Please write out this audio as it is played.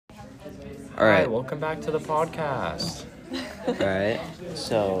All right. Welcome back to the podcast. All right.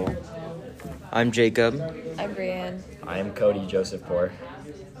 So, I'm Jacob, I'm Breanne. I am Cody Joseph Poure.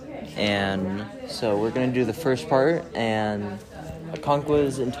 and so we're gonna do the first part and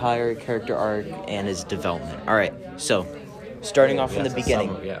Okonkwo's entire character arc and his development. All right. So, starting off from the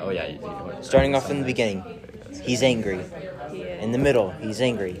beginning. Starting off from the beginning, he's angry. He is. In the middle, he's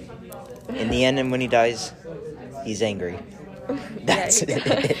angry. In the end, and when he dies, he's angry. That's Yeah,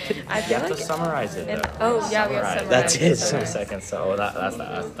 it. I You feel have like. to summarize it, though. Oh, yeah, we have to summarize. That's it. 30 seconds, so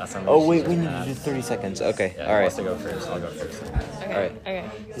that's Oh wait, we need to do 30 seconds. Okay. Yeah, All who right. wants to go first? I'll go first. Okay. Alright. Okay.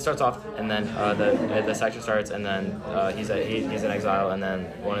 He starts off, and then the section starts, and then he's in exile, and then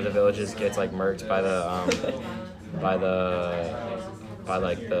one of the villages gets like murked by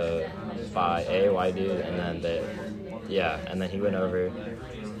a white dude, and then and then he went over,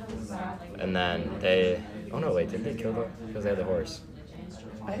 and then did they kill them? Because they had the horse,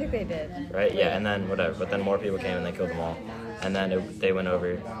 I think they did. right? Yeah, and then whatever, but then more people came and they killed them all, and then they went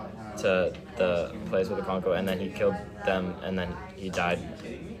over to the place with the Conco, and then he killed them, and then he died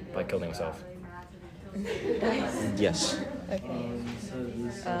by killing himself. Yes. Okay.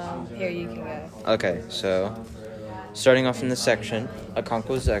 Here you can go. Okay, so starting off in this section,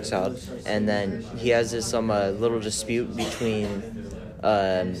 Okonkwo is exiled, and then he has this little dispute between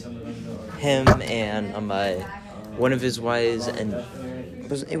him and one of his wives, and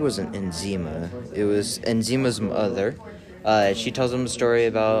it wasn't Enzima. It was Enzima's mother. She tells him a story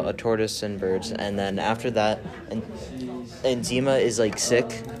about a tortoise and birds, and then after that, Enzima is like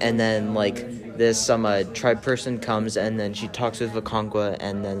sick, and then like this tribe person comes, and then she talks with Okonkwo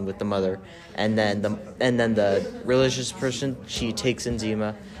and then with the mother, and then the religious person, she takes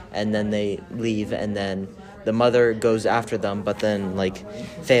Enzima, and then they leave, and then the mother goes after them, but then like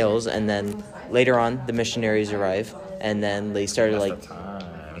fails, and then later on the missionaries arrive, and then they started like.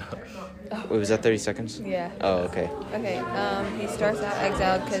 Wait, was that 30 seconds? Yeah. Oh, okay. Okay. He starts out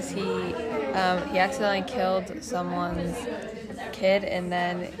exiled because he accidentally killed someone's kid, and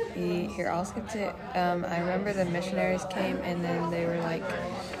then I'll skip to. I remember the missionaries came, and then they were like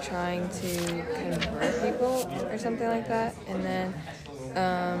trying to convert people or something like that, and then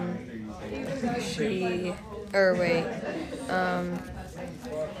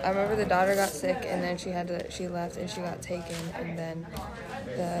I remember the daughter got sick, and then she left, and she got taken, and then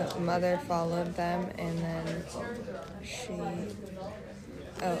the mother followed them, and then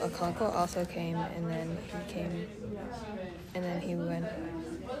Okonkwo also came, and then he went.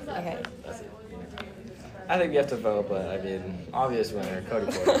 Okay. I think we have to vote, but I mean, obvious winner, Cody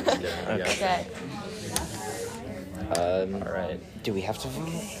Poure. Okay. All right. Do we have to vote?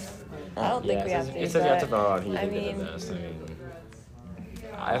 I don't think we have to. It says you have to vote on who you I think did mean, the best. I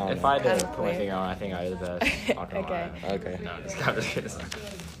mean, if I had to Kind of put my weird. finger on, I think I did the best. Not gonna Okay. lie. Okay. No, just kidding.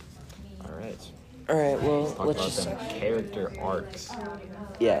 All right. All right. Well, Talk let's about just. them character arcs.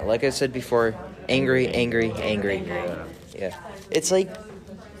 Yeah, like I said before, angry. Yeah. It's like.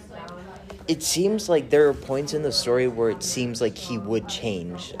 It seems like there are points in the story where it seems like he would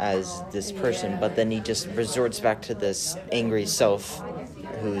change as this person, but then he just resorts back to this angry self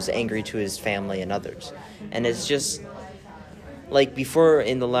who's angry to his family and others. And it's just. Like before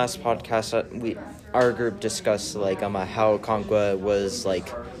in the last podcast, our group discussed like how Okonkwo was like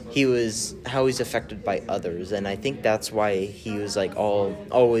how he's affected by others, and I think that's why he was like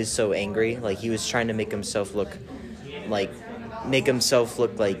always so angry. Like he was trying to make himself look like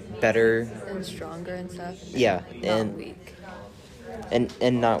better and stronger and stuff. Yeah, Not weak.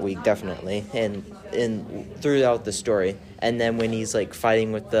 and not weak, definitely, and throughout the story. And then when he's like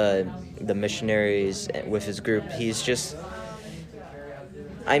fighting with the missionaries with his group, he's just.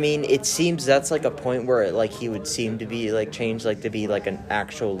 I mean, it seems that's like a point where like he would seem to be like changed, like to be like an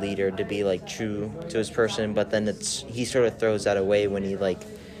actual leader, to be like true to his person. But then he sort of throws that away when he like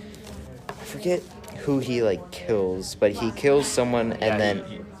I forget who he like kills, but he kills someone and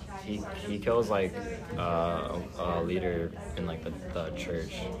then he kills like a leader in like the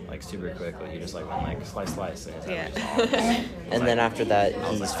church like super quickly. He just like went like slice and his head was just off. and then after that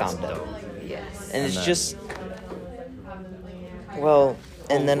he's found out. Yes. And it's just well.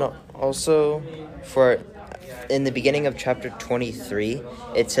 And then also, in the beginning of chapter 23,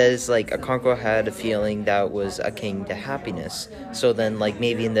 it says, like, Okonkwo had a feeling that was akin to happiness. So then, like,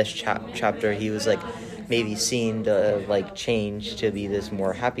 maybe in this chapter, he was, like, maybe seen to, like, change to be this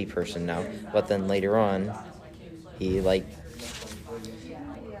more happy person now. But then later on, he, like...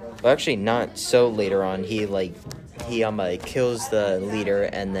 Well, actually, not so later on. He, like, kills the leader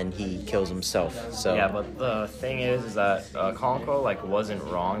and then he kills himself. So Yeah, but the thing is that Konko like wasn't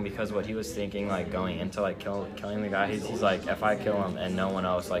wrong, because what he was thinking like going into like killing the guy, he's like, if I kill him and no one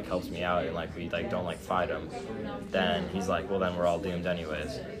else like helps me out and like we like don't like fight him, then he's like, well then we're all doomed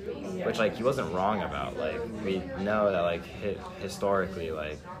anyways. Which like he wasn't wrong about. Like we know that like historically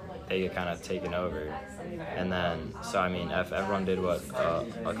like they get kind of taken over. And then, so I mean, if everyone did what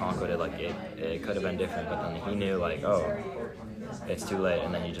Konko did, like it could have been different. But then he knew, like, oh, it's too late,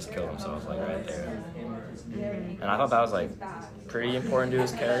 and then he just killed himself, like right there. And I thought that was like pretty important to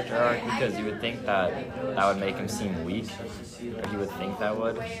his character arc, because you would think that would make him seem weak, or he would think that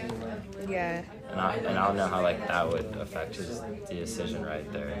would. Yeah. And I don't know how like that would affect his decision right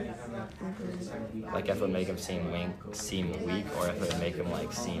there. Like if it would make him seem weak, or if it would make him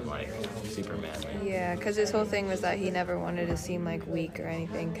like seem like Superman. Yeah, because his whole thing was that he never wanted to seem like weak or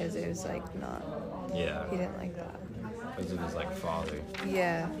anything, because it was like not. Yeah. He didn't like that. Because of his like father.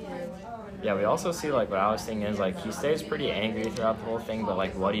 Yeah. Yeah, we also see like what I was thinking is like he stays pretty angry throughout the whole thing, but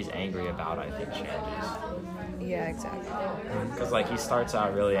like what he's angry about I think changes. Yeah, exactly. Because like he starts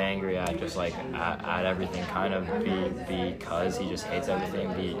out really angry at just like at everything, kind of because he just hates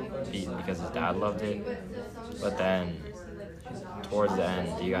everything, because his dad loved it. But then towards the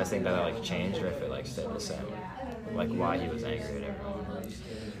end, do you guys think that it like changed, or if it like stayed the same? Like why he was angry at everyone?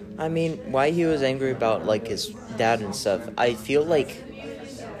 I mean, why he was angry about like his dad and stuff. I feel like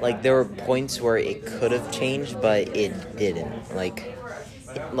there were points where it could have changed, but it didn't. Like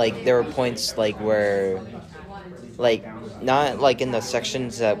there were points like where, like not like in the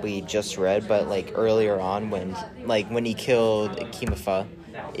sections that we just read, but like earlier on when he killed Kimafa,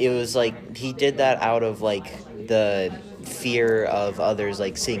 it was like he did that out of like the fear of others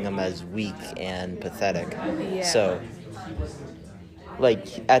like seeing him as weak and pathetic. Yeah. So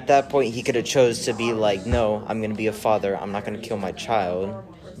like at that point he could have chose to be like, no, I'm gonna be a father, I'm not gonna kill my child.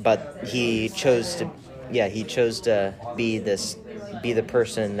 But he chose to be the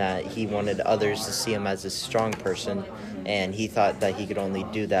person that he wanted others to see him as a strong person, and he thought that he could only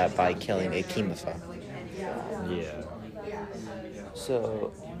do that by killing a Kimafa. Yeah.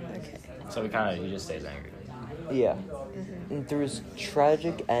 So. Okay. So he just stays angry. Yeah. Mm-hmm. And through his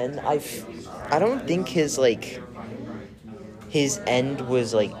tragic end, I don't think his end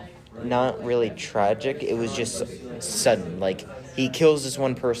was like not really tragic. It was just sudden. Like he kills this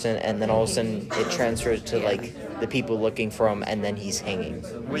one person, and then all of a sudden it transfers to like the people looking for him, and then he's hanging.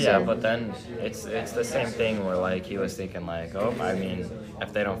 Well, yeah, but then it's the same thing where like he was thinking like, oh, I mean,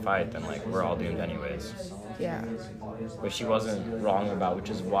 if they don't fight, then like we're all doomed anyways. Yeah. Which he wasn't wrong about, which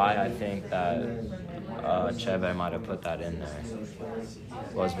is why I think that Chebe might have put that in there.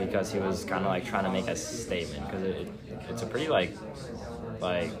 Was because he was kind of like trying to make a statement, because it's a pretty like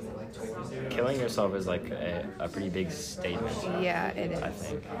killing yourself is like a pretty big statement. Yeah, it is. I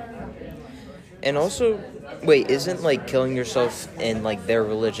think. And also, wait, isn't like killing yourself in like their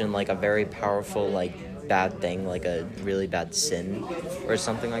religion like a very powerful like bad thing, like a really bad sin or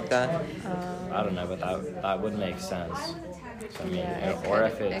something like that? I don't know, but that would make sense. So, I mean,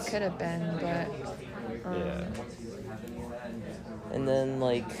 it could have been, but yeah. And then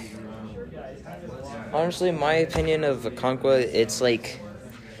like, honestly, my opinion of Okonkwo, it's like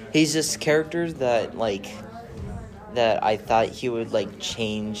he's this character that I thought he would like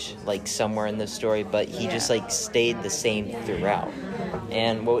change like somewhere in the story, but he just like stayed the same throughout.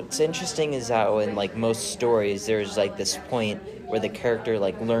 And what's interesting is how in like most stories there's like this point where the character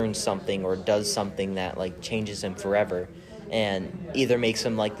like learns something or does something that like changes him forever, and either makes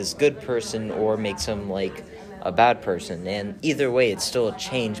him like this good person or makes him like a bad person. And either way it's still a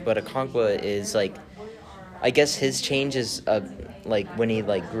change. But Okonkwo is like, I guess his change is like when he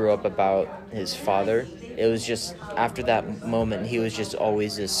like grew up about his father. It was just after that moment he was just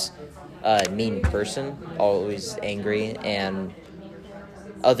always this mean person, always angry, and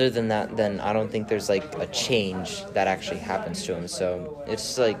other than that, then I don't think there's like a change that actually happens to him. So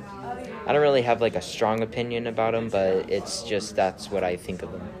it's like I don't really have like a strong opinion about him, but it's just that's what I think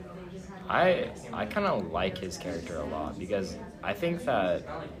of him. I kind of like his character a lot, because I think that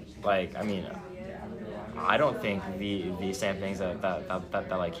like, I mean, I don't think the same things that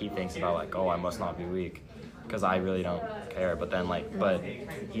like he thinks about, like, oh, I must not be weak, because I really don't care. But then like, but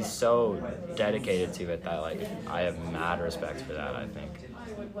he's so dedicated to it that like I have mad respect for that, I think,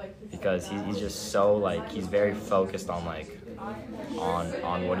 because he's just so like, he's very focused on like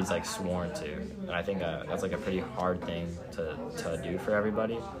on what he's like sworn to, and I think that's like a pretty hard thing to do for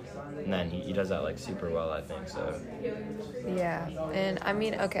everybody. And then he does that like super well, I think. So Yeah, and I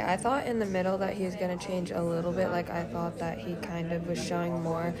mean, okay, I thought in the middle that he was going to change a little bit. Like, I thought that he kind of was showing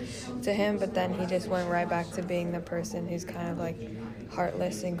more to him, but then he just went right back to being the person who's kind of, like,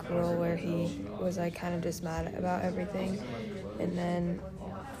 heartless and cruel, where he was, like, kind of just mad about everything. And then,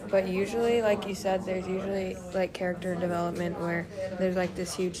 but usually, like you said, there's usually, like, character development where there's, like,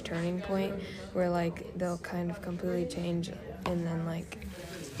 this huge turning point where, like, they'll kind of completely change, and then, like,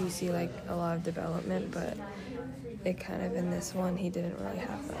 you see, like, a lot of development, but it kind of, in this one, he didn't really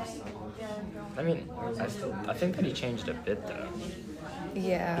have that. I mean, I think that he changed a bit though.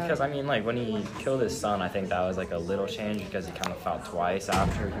 Yeah. Because I mean, like when he killed his son, I think that was like a little change because he kind of felt twice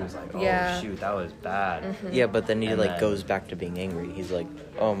after. He was like, "Oh shoot, that was bad." Mm-hmm. Yeah, but then he goes back to being angry. He's like,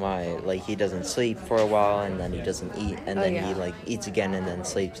 "Oh my!" Like he doesn't sleep for a while, and then he doesn't eat, and then he like eats again, and then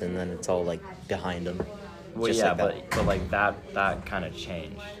sleeps, and then it's all like behind him. Well, Just yeah, like but like that kind of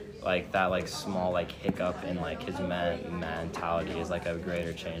changed. Like that like small like hiccup in like his mentality is like a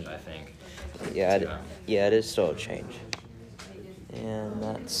greater change, I think. Yeah, it is still a change. And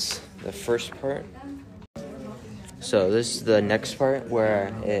that's the first part. So this is the next part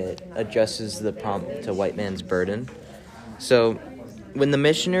where it addresses the prompt to white man's burden. So when the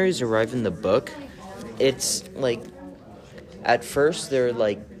missionaries arrive in the book, it's like at first they're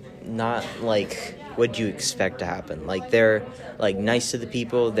like not like what you expect to happen. Like they're like nice to the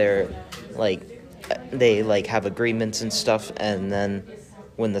people, they're like they like have agreements and stuff, and then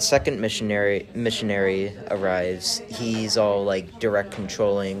when the second missionary arrives, he's all like direct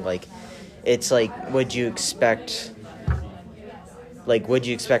controlling. Like it's like what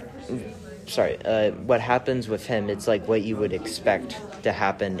happens with him, it's like what you would expect to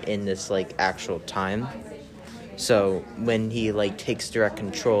happen in this like actual time. So when he like takes direct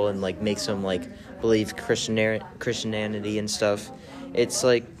control and like makes him like believe Christianity and stuff, it's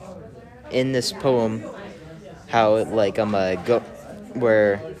like in this poem how it like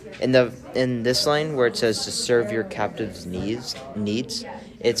where in this line where it says to serve your captives' needs,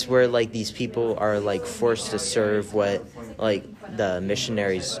 it's where like these people are like forced to serve what like the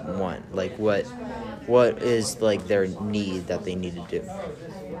missionaries want, like what is like their need that they need to do.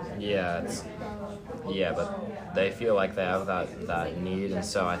 But they feel like they have that need, and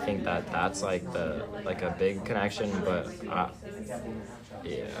so I think that's like a big connection. But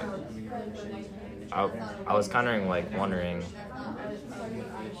I was kind of like wondering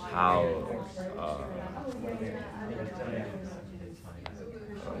how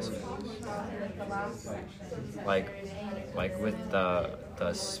like with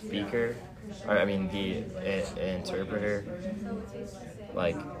the speaker, or I mean the interpreter,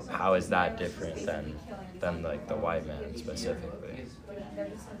 like how is that different than like the white man specifically?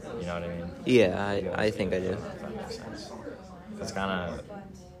 You know what I mean? Yeah, I think I do. If that makes sense. It's kind of.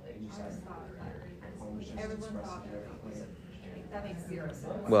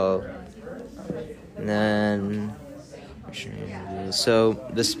 Well, then so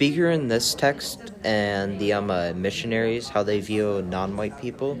the speaker in this text and the missionaries, how they view non-white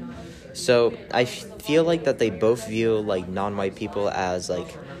people. So I feel like that they both view like non-white people as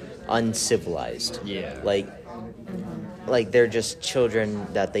like uncivilized. Yeah. Like they're just children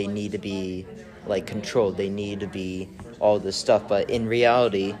that they need to be like controlled. They need to be all this stuff, but in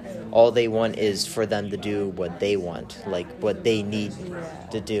reality, all they want is for them to do what they want, like what they need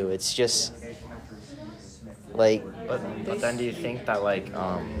to do. It's just like. But then do you think that like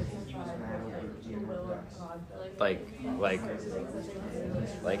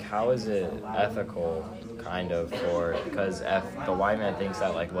how is it ethical kind of for, because if the white man thinks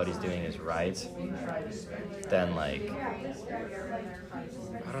that like what he's doing is right, then like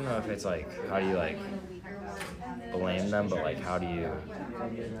I don't know if it's like how do you like blame them, but like how do you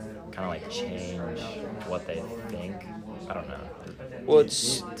kind of like change what they think? I don't know. Well,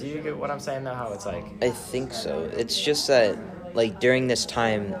 do you get what I'm saying though? How it's like? I think so. It's just that like during this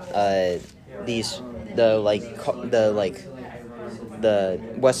time, the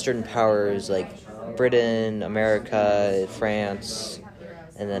Western powers like Britain, America, France,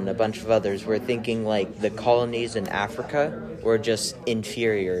 and then a bunch of others were thinking like the colonies in Africa were just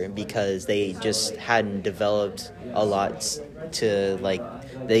inferior because they just hadn't developed a lot to like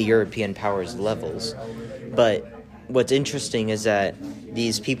the European powers levels. But what's interesting is that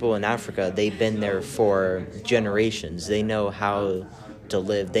these people in Africa, they've been there for generations. They know how to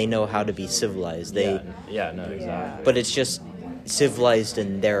live. They know how to be civilized. Exactly. But it's just civilized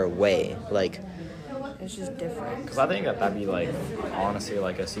in their way. Like, it's just different. Because I think that'd be like honestly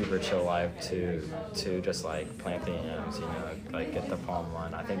like a super chill life to just like plant the yams, you know, like get the palm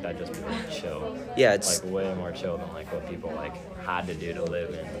line. I think that'd just be like chill. Yeah, it's like way more chill than like what people like had to do to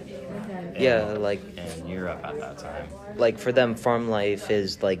live in Europe at that time. like for them, farm life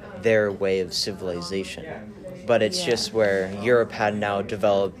is like their way of civilization. But it's just where Europe had now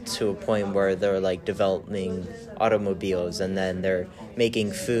developed to a point where they're like developing automobiles, and then they're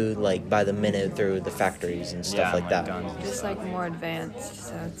making food like by the minute through the factories and stuff like that. Guns and Just stuff. like more advanced,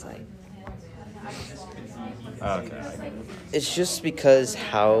 so it's like Okay. It's just because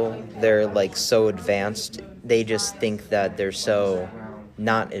how they're like so advanced, they just think that they're so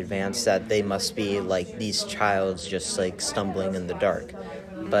not advanced that they must be like these childs just like stumbling in the dark.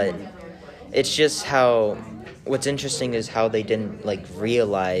 But it's just how what's interesting is how they didn't like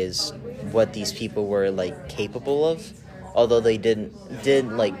realize what these people were like capable of, although they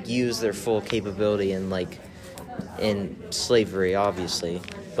didn't like use their full capability in slavery, obviously.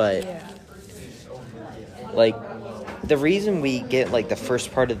 But like the reason we get like the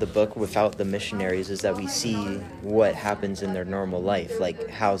first part of the book without the missionaries is that we see what happens in their normal life, like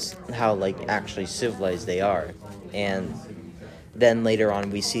how like actually civilized they are, and then later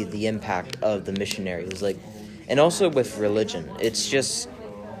on we see the impact of the missionaries, like, and also with religion. It's just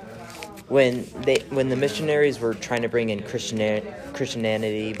when the missionaries were trying to bring in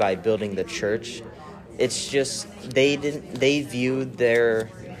Christianity by building the church, it's just they viewed their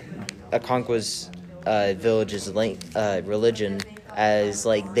Okonkwa's village's religion as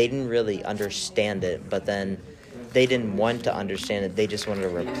like they didn't really understand it, but then they didn't want to understand it. They just wanted to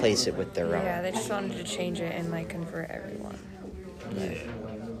replace it with their own. yeah, they just wanted to change it and like convert everyone. Yeah.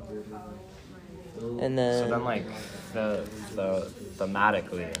 And then So then, like, the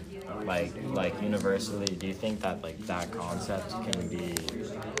thematically, like universally, do you think that like that concept can be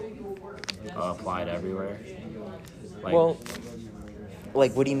applied everywhere? Like, well,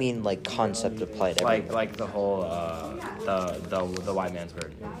 like what do you mean like concept applied everywhere? like the whole the white man's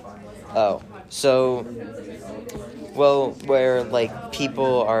burden. Oh, so, well, where like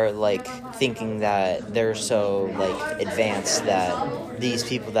people are like thinking that they're so like advanced that these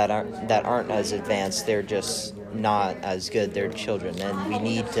people that aren't as advanced, they're just not as good. They're children, and we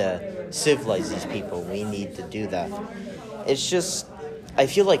need to civilize these people. We need to do that. It's just, I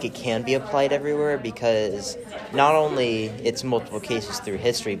feel like it can be applied everywhere because not only it's multiple cases through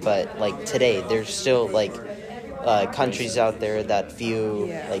history, but like today there's still like countries out there that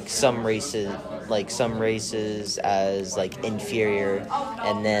view like some races as like inferior,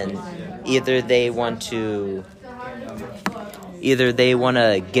 and then either they want to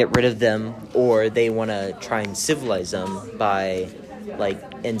get rid of them, or they want to try and civilize them by like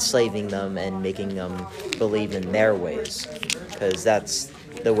enslaving them and making them believe in their ways, because that's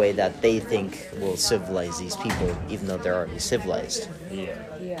the way that they think will civilize these people, even though they're already civilized. Yeah,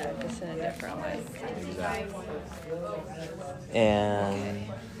 just in a different way. Exactly. And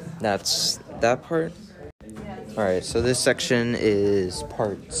that's that part. Alright, so this section is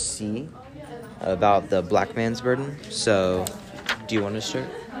part C, about the black man's burden. So, do you want to start?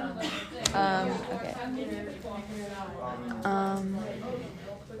 Okay.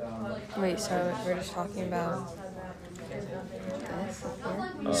 Wait, so we're just talking about this here?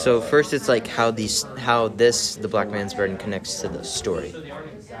 So first it's like how the black man's burden connects to the story.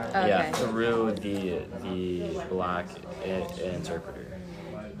 Okay. Yeah, through the black interpreter.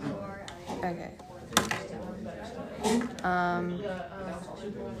 Okay.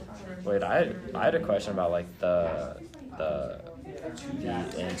 Wait, I had a question about like the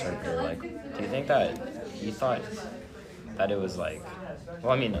interpreter. Like, do you think that he thought that it was like?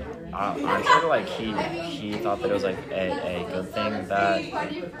 Well, I mean, I'm sure like he thought that it was like a good thing that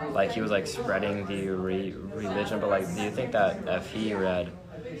like he was like spreading the religion. But like, do you think that if he read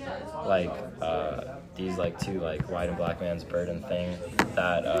like these like two like white and black man's burden thing,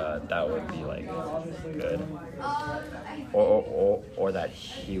 that would be like good, or that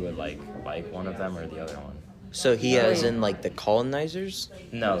he would like one of them or the other one? So he as in like the colonizers?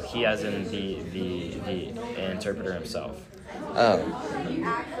 No, he as in the interpreter himself. Oh.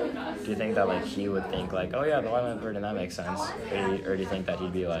 Do you think that like he would think like, oh yeah, the white man's burden, that makes sense, or do you think that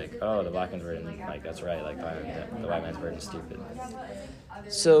he'd be like, oh, the black man's burden, like that's right, like the white man's burden is stupid?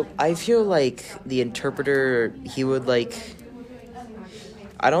 So I feel like the interpreter, he would like,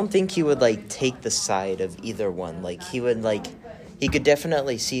 I don't think he would like take the side of either one. Like he would like, he could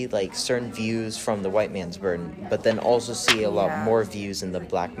definitely see like certain views from the white man's burden, but then also see a lot more views in the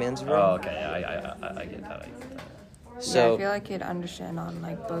black man's burden. Oh, okay, I get that. So yeah, I feel like he'd understand on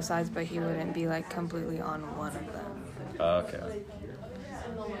like both sides, but he wouldn't be like completely on one of them. Okay.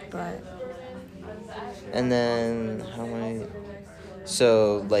 But And then how many?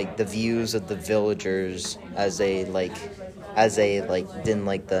 So like the views of the villagers as they didn't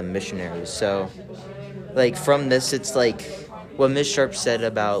like the missionaries. So like from this, it's like what Miss Sharp said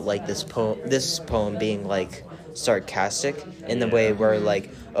about like this poem being like sarcastic in the way where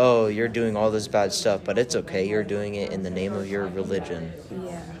like, oh, you're doing all this bad stuff, but it's okay, you're doing it in the name of your religion.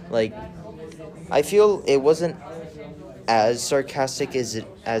 Yeah. Like, I feel it wasn't as sarcastic as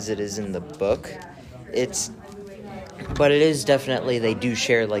it is in the book. But it is definitely, they do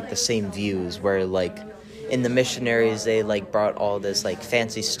share like the same views where like in the missionaries they like brought all this like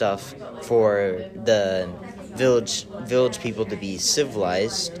fancy stuff for the village people to be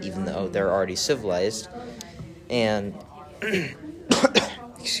civilized, even though they're already civilized. And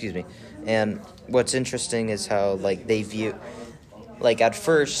excuse me. And what's interesting is how like they view, like at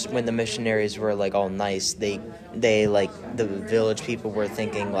first when the missionaries were like all nice, they like the village people were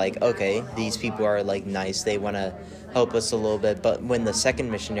thinking like, okay, these people are like nice, they want to help us a little bit. But when the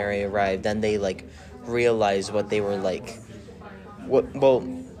second missionary arrived, then they like realized what they were like,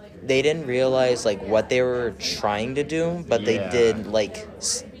 they didn't realize like what they were trying to do, but they did like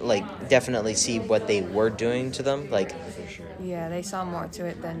definitely see what they were doing to them, like. Yeah, they saw more to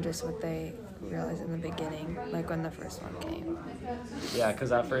it than just what they realized in the beginning, like when the first one came. Yeah,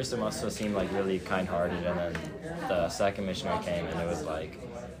 because at first it must have seemed like really kind-hearted, and then the second missionary came and it was like,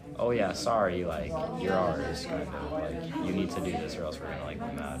 oh yeah, sorry, like you're ours, kind of like you need to do this or else we're gonna like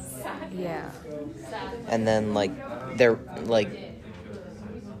be mad. Yeah. And then like they're like,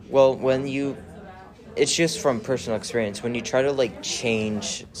 well, when you, it's just from personal experience, when you try to like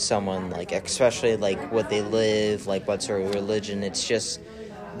change someone, like especially like what they live, like what's their religion, it's just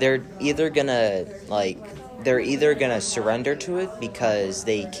they're either gonna surrender to it because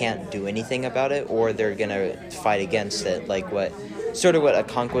they can't do anything about it, or they're gonna fight against it, like what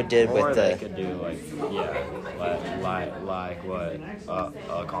Okonkwo did or with they the. could do like what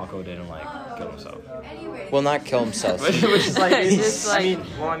Okonkwo did and like kill himself. Well, not kill himself. Which is like, It's just like,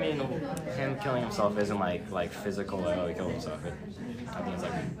 I mean, him killing himself isn't like physical, like, oh, he killed himself. I think it's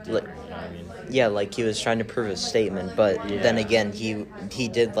like deeper, you know what I mean? Yeah, like he was trying to prove a statement, but then again, he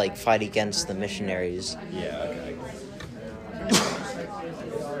did like fight against the missionaries. Yeah, okay.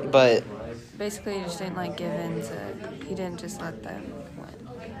 But basically he just didn't like give in to, he didn't just let them win.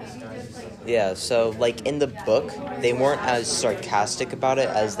 yeah, so like in the book, they weren't as sarcastic about it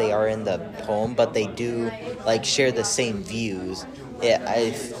as they are in the poem, but they do like share the same views.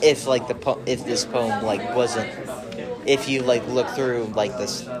 If this poem like wasn't, if you like look through like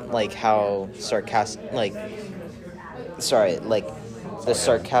this, like how sarcastic, like the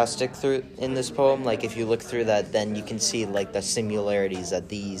sarcastic through in this poem, like if you look through that, then you can see like the similarities that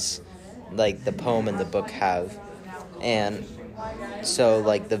these, like the poem and the book have. And so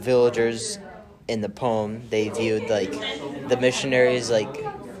like the villagers in the poem, they viewed like the missionaries like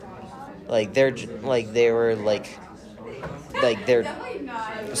they're like they were like they're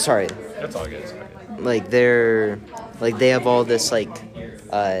sorry. That's all good. It's all good. Like they're like they have all this like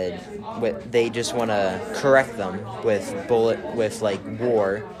they just want to correct them with like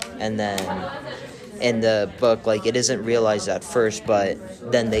war. And then in the book, like it isn't realized at first, but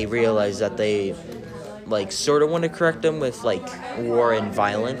then they realize that they like sort of want to correct them with like war and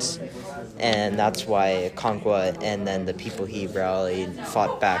violence, and that's why Okonkwo and then the people he rallied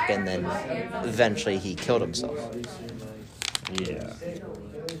fought back, and then eventually he killed himself. Yeah.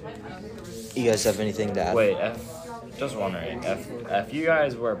 You guys have anything to add? Wait, just wondering, if you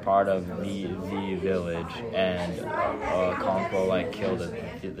guys were part of the village and Okonkwo like killed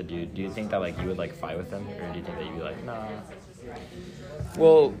the dude, do you think that like you would like fight with him, or do you think that you'd be like, nah?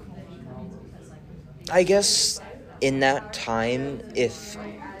 Well, I guess in that time, if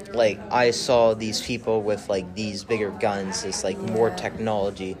like I saw these people with like these bigger guns, it's like more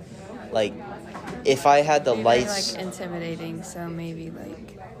technology, like if I had the lights, like intimidating, so maybe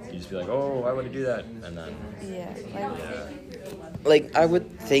like You just be like, oh, why would I do that? And then like I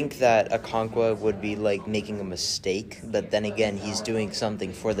would think that Okonkwo would be like making a mistake, but then again, he's doing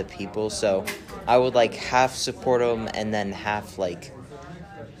something for the people, so I would like half support him and then half like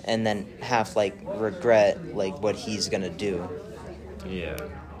regret like what he's gonna do. Yeah,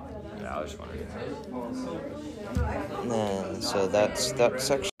 I was just wondering. So that's that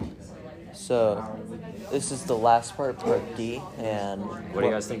section. So this is the last part D, and What do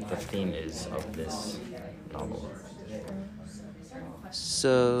you guys think the theme is of this novel?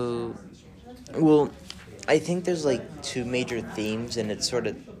 So, well, I think there's like two major themes, and it sort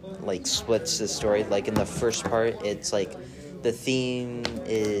of like splits the story. Like in the first part, it's like the theme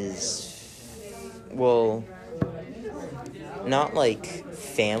is, well, not like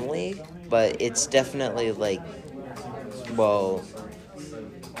family, but it's definitely like, well,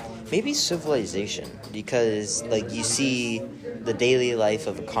 maybe civilization, because like you see the daily life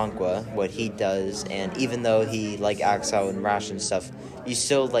of a Conqua, what he does, and even though he like acts out and rash and stuff, you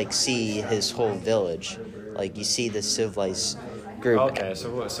still like see his whole village, like you see the civilized group. Okay,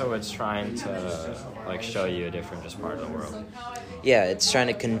 so it's trying to like show you a different just part of the world. Yeah, it's trying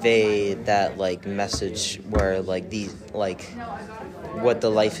to convey that like message where like these like what the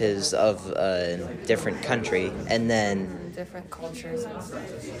life is of a different country, and then different cultures and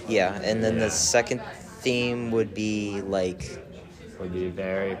stuff. yeah, and then the second theme would be like, Would be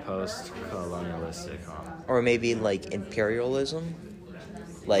very post-colonialistic, huh? or maybe like imperialism,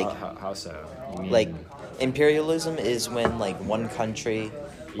 like How so? You mean, like imperialism is when like one country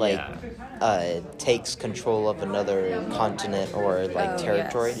like takes control of another continent or like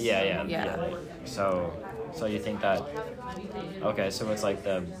territory. Yes. Yeah. So you think that? Okay, so it's like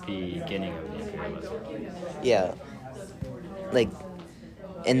the beginning of the imperialism. Yeah, like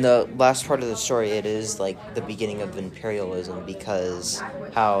in the last part of the story, it is like the beginning of imperialism, because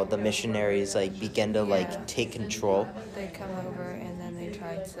how the missionaries like begin to like take control. They come over and then they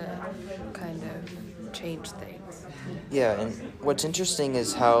try to kind of change things. Yeah, and what's interesting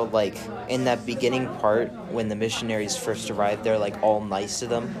is how like in that beginning part when the missionaries first arrived, they're like all nice to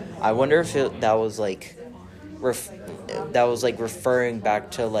them. I wonder if that was like referring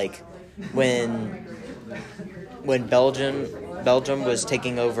back to like when Belgium was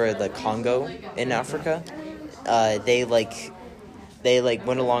taking over the Congo in Africa. They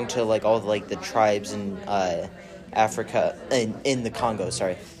went along to like all like the tribes in Africa in the Congo,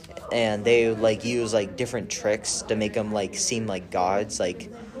 sorry, and they like use like different tricks to make them like seem like gods.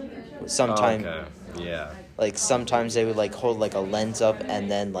 Like sometimes, like sometimes they would like hold like a lens up and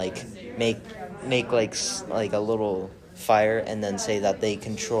then like make like a little fire and then say that they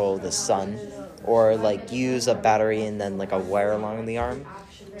control the sun, or like use a battery and then like a wire along the arm.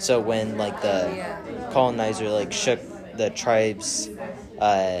 So when like the colonizer like shook the tribe's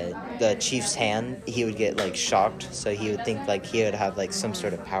the chief's hand, he would get like shocked, so he would think like he would have like some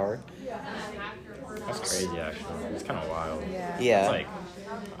sort of power. That's crazy, actually. It's kind of wild. Yeah. It's like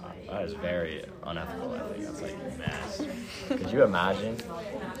that is very unethical. I think that's like mass. Could you imagine?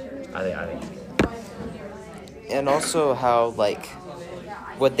 I think. And also how like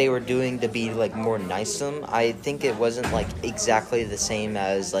what they were doing to be like more nice to them, I think it wasn't like exactly the same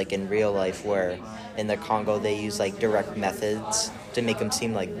as like in real life, where in the Congo they use like direct methods to make them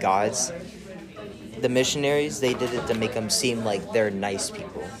seem like gods. The missionaries, they did it to make them seem like they're nice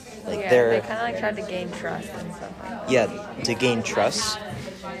people. Like they kind of like tried to gain trust and stuff like that. Yeah, to gain trust.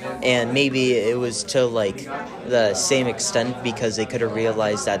 And maybe it was to like the same extent because they could have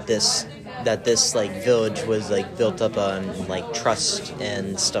realized that this like village was like built up on like trust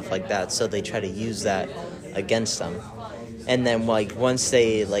and stuff like that, so they try to use that against them. And then like once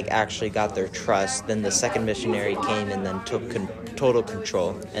they like actually got their trust, then the second missionary came and then took total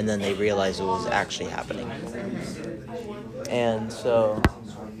control, and then they realized it was actually happening. And so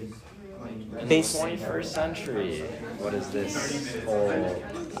in the 21st century, what is this whole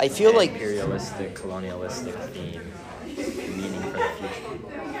I feel like imperialistic, colonialistic theme meaning for the future?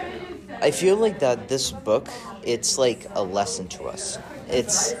 I feel like that this book, it's like a lesson to us.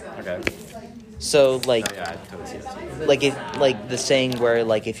 It's okay. So like, I totally see that. like if like the saying where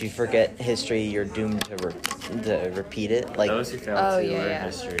like if you forget history, you're doomed to repeat it. Like those who fail to learn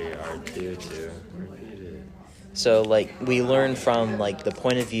history are due to repeat it. So like we learn from like the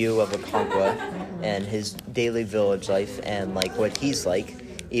point of view of a Conqua and his daily village life and like what he's like,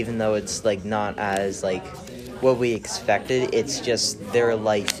 even though it's like not as like what we expected, it's just their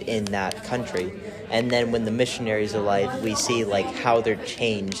life in that country. And then when the missionaries arrive, we see like how they're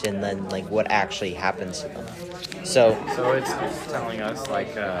changed and then like what actually happens to them. So it's telling us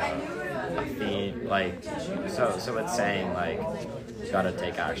like a theme, like so it's saying like you gotta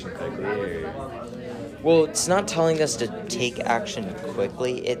take action quickly, or well, it's not telling us to take action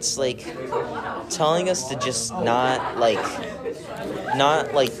quickly. It's like telling us to just not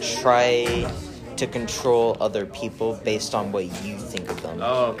try to control other people based on what you think of them.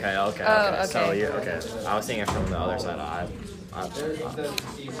 Oh, okay. So you I was thinking from the other side. I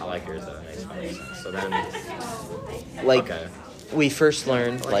like yours though. It makes sense. So then, we first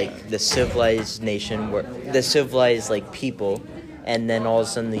learned like the civilized nation, where the civilized like people, and then all of a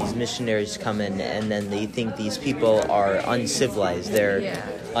sudden these missionaries come in, and then they think these people are uncivilized. They're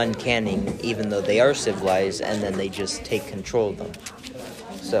uncanny, even though they are civilized, and then they just take control of them.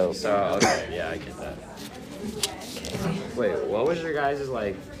 So okay, yeah, I get that. Wait, what was your guys'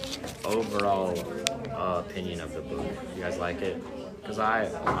 like overall opinion of the book? You guys like it? Because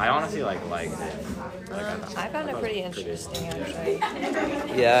I honestly liked it. I found it pretty interesting, actually.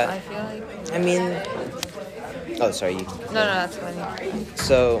 Yeah. I feel like. I mean, oh, sorry. No, that's funny.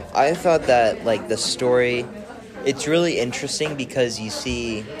 So I thought that like the story, it's really interesting because you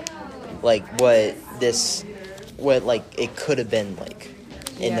see, like what like it could have been like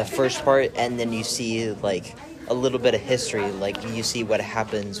in the first part, and then you see like a little bit of history. Like you see what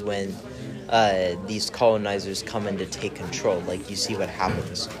happens when these colonizers come in to take control. Like you see what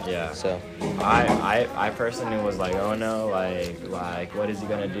happens. Yeah. So I personally was like, oh no, like what is he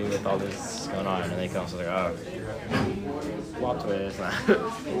gonna do with all this going on? And then he comes like, oh, plot twist.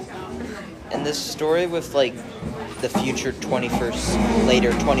 and this story with like the future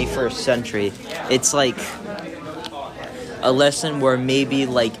later 21st century, it's like a lesson where maybe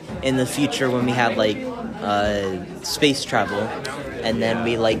like in the future when we have like space travel, and then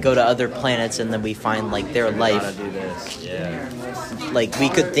we like go to other planets and then we find like their life. Gotta do this. Yeah. Like we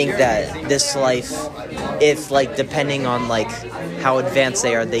could think that this life, if like depending on like how advanced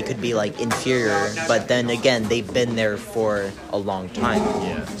they are, they could be like inferior, but then again they've been there for a long time.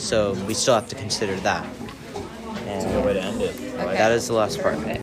 Yeah. So we still have to consider that. It's a good way to end it. Okay. That is the last part.